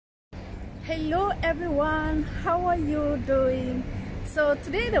Hello everyone, how are you doing? So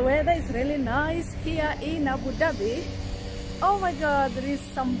today the weather is really nice here in Abu Dhabi. Oh my god, there is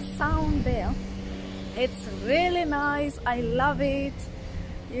some sound there. It's really nice, I love it.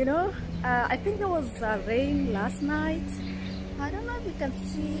 You know, I think there was rain last night. I don't know if you can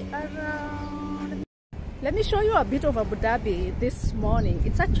see around. Let me show you a bit of Abu Dhabi this morning.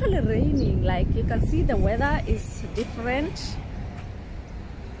 It's actually raining, like you can see the weather is different.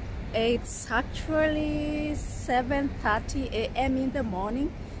 It's actually 7:30 a.m. in the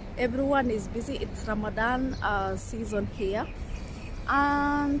morning. Everyone is busy. It's Ramadan season here,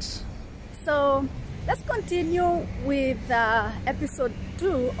 and so let's continue with episode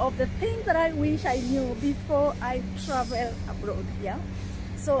 2 of the things that I wish I knew before I travel abroad. Yeah,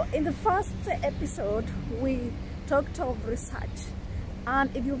 so in the first episode we talked of research,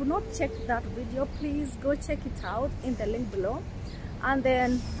 and if you've not checked that video, please go check it out in the link below. And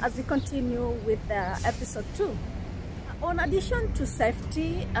then as we continue with episode 2, on addition to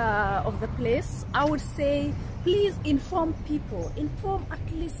safety of the place, I would say please inform people, inform at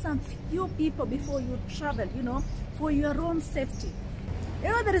least some few people before you travel, you know, for your own safety. You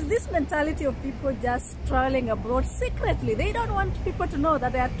know, there is this mentality of people just traveling abroad secretly. They don't want people to know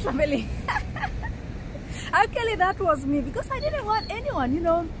that they are traveling. Actually, that was me, because I didn't want anyone, you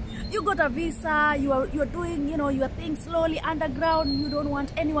know. You got a visa, you're doing, you know, your thing slowly underground, you don't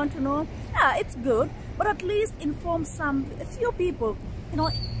want anyone to know. Yeah, it's good, but at least inform a few people. You know,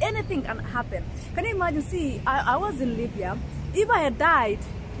 anything can happen. Can you imagine? See, I was in Libya. If I had died,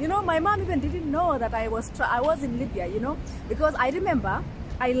 you know, my mom even didn't know that I was in Libya, you know, because I remember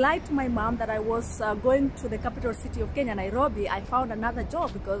I lied to my mom that I was going to the capital city of Kenya, Nairobi. I found another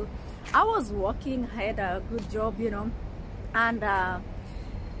job because I was working, I had a good job, you know, and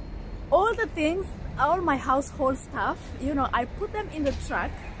all the things, all my household stuff, you know, I put them in the truck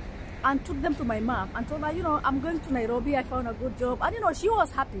and took them to my mom and told her, you know, I'm going to Nairobi, I found a good job, and you know, she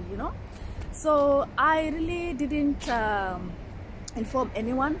was happy, you know. So I really didn't inform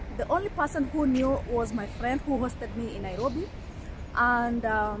anyone. The only person who knew was my friend who hosted me in Nairobi. And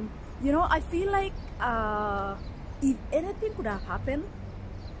you know, I feel like if anything could have happened,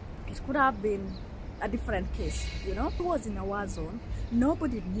 it could have been a different case, you know. I was in a war zone.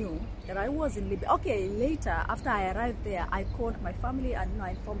 Nobody knew that I was in Libya. Okay, later, after I arrived there, I called my family and, you know,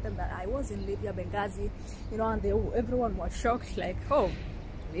 I informed them that I was in Libya, Benghazi, you know, and everyone was shocked, like, oh,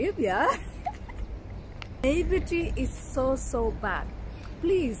 Libya? Naivety is so bad.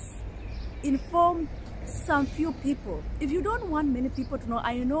 Please inform some few people. If you don't want many people to know,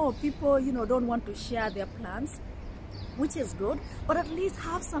 I know people, you know, don't want to share their plans, which is good, but at least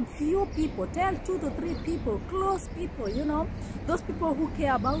have some few people. Tell 2 to 3 people, close people, you know, those people who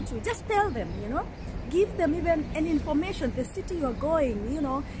care about you. Just tell them, you know, give them even any information, the city you're going, you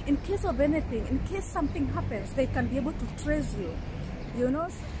know, in case of anything, in case something happens, they can be able to trace you, you know.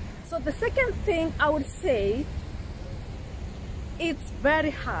 So the second thing I would say, it's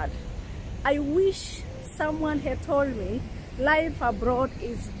very hard. I wish someone had told me life abroad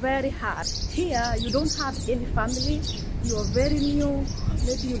is very hard. Here, you don't have any family, you are very new,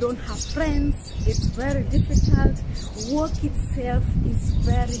 maybe you don't have friends, it's very difficult. Work itself is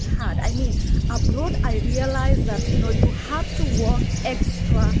very hard. I mean, abroad I realized that, you know, you have to work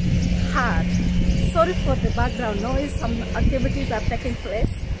extra hard. Sorry for the background noise, some activities are taking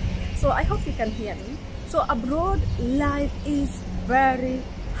place, so I hope you can hear me. So abroad, life is very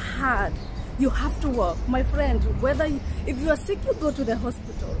hard. You have to work, my friend. If you are sick, you go to the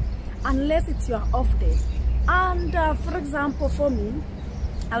hospital, unless it's your off day. And for example, for me,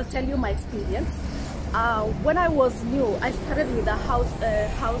 I'll tell you my experience. When I was new, I started with a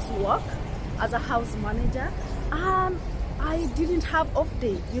housework as a house manager, and I didn't have off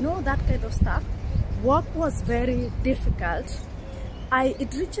day, you know, that kind of stuff. Work was very difficult.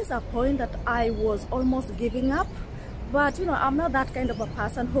 It reaches a point that I was almost giving up. But you know, I'm not that kind of a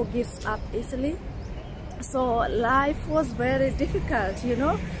person who gives up easily. So life was very difficult, you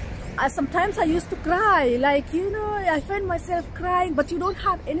know. Sometimes I used to cry, like, you know, I find myself crying, but you don't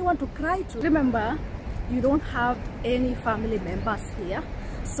have anyone to cry to. Remember, you don't have any family members here,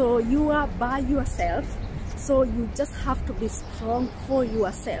 so you are by yourself. So you just have to be strong for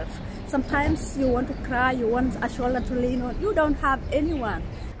yourself. Sometimes you want to cry, you want a shoulder to lean on, you don't have anyone.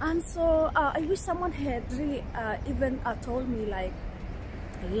 And so I wish someone had really even told me, like,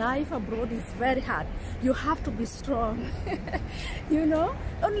 life abroad is very hard. You have to be strong. You know,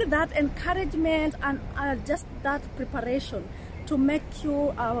 only that encouragement and just that preparation to make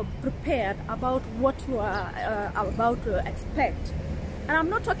you prepared about what you are about to expect. And I'm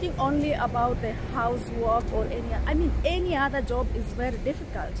not talking only about the housework or any other job is very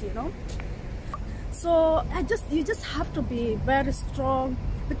difficult, you know. So you just have to be very strong,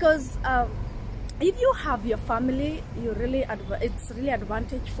 because if you have your family, it's really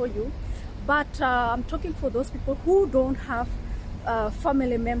advantage for you. But I'm talking for those people who don't have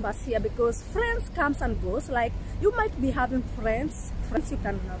family members here, because friends comes and goes. Like, you might be having friends, you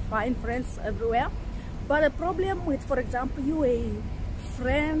can find friends everywhere, but the problem with, for example, UAE,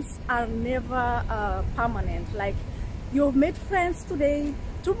 friends are never permanent. Like, you made friends today,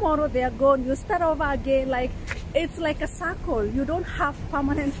 tomorrow they are gone, you start over again. Like, it's like a circle. You don't have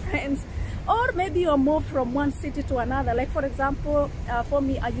permanent friends. Or maybe you're moved from one city to another. Like, for example, for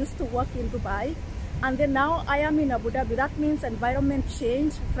me, I used to work in Dubai, and then now I am in Abu Dhabi. That means environment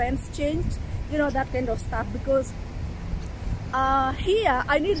changed, friends changed, you know, that kind of stuff. Because here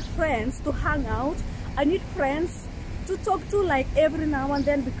I need friends to hang out, I need friends to talk to, like, every now and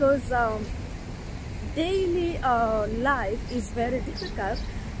then, because daily life is very difficult,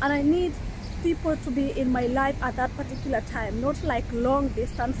 and I need people to be in my life at that particular time, not like long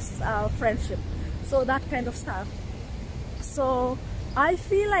distance friendship, so that kind of stuff. So I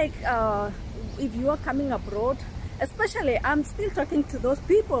feel like if you are coming abroad, especially, I'm still talking to those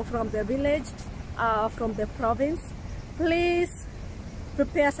people from the village, from the province, please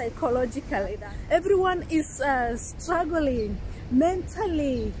prepare psychologically. Everyone is struggling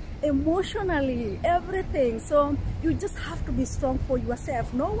mentally, emotionally, everything. So you just have to be strong for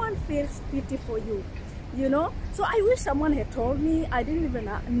yourself. No one feels pity for you, you know. So I wish someone had told me. I didn't even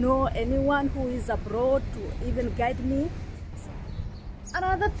know anyone who is abroad to even guide me.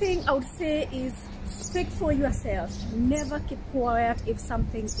 Another thing I would say is speak for yourself. Never keep quiet if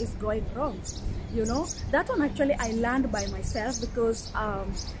something is going wrong. You know, that one actually I learned by myself, because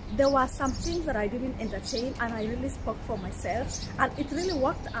there were some things that I didn't entertain, and I really spoke for myself, and it really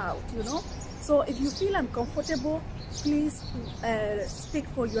worked out, you know. So if you feel uncomfortable, please speak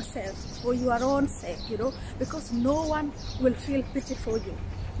for yourself, for your own sake, you know, because no one will feel pity for you.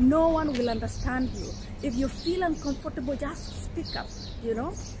 No one will understand you. If you feel uncomfortable, just speak up, you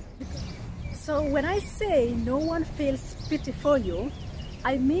know. So when I say no one feels pity for you,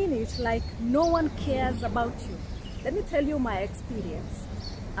 I mean it like no one cares about you. Let me tell you my experience.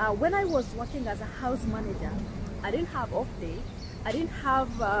 When I was working as a house manager, I didn't have off day. I didn't have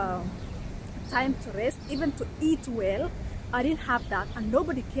time to rest, even to eat well. I didn't have that, and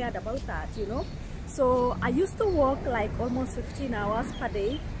nobody cared about that, you know. So I used to work like almost 15 hours per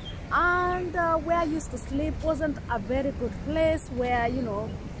day, and where I used to sleep wasn't a very good place where, you know,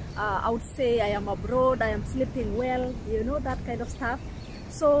 I would say I am abroad, I am sleeping well, you know, that kind of stuff.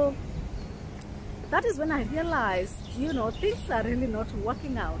 So that is when I realized, you know, things are really not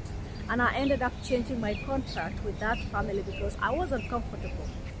working out, and I ended up changing my contract with that family because I wasn't comfortable.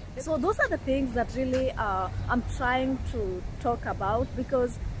 So those are the things that really I'm trying to talk about,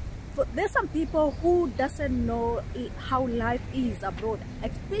 because there's some people who doesn't know how life is abroad,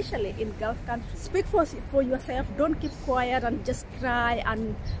 especially in Gulf countries. Speak for yourself. Don't keep quiet and just cry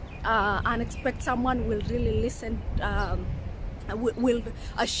and expect someone will really listen, will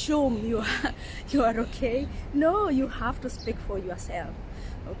assume you are okay. No, you have to speak for yourself.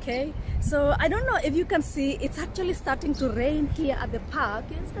 Okay, so I don't know if you can see, it's actually starting to rain here at the park.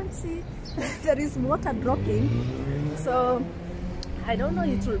 You can see there is water dropping. So I don't know,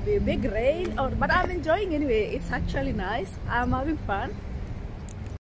 it will be a big rain, but I'm enjoying anyway. It's actually nice. I'm having fun.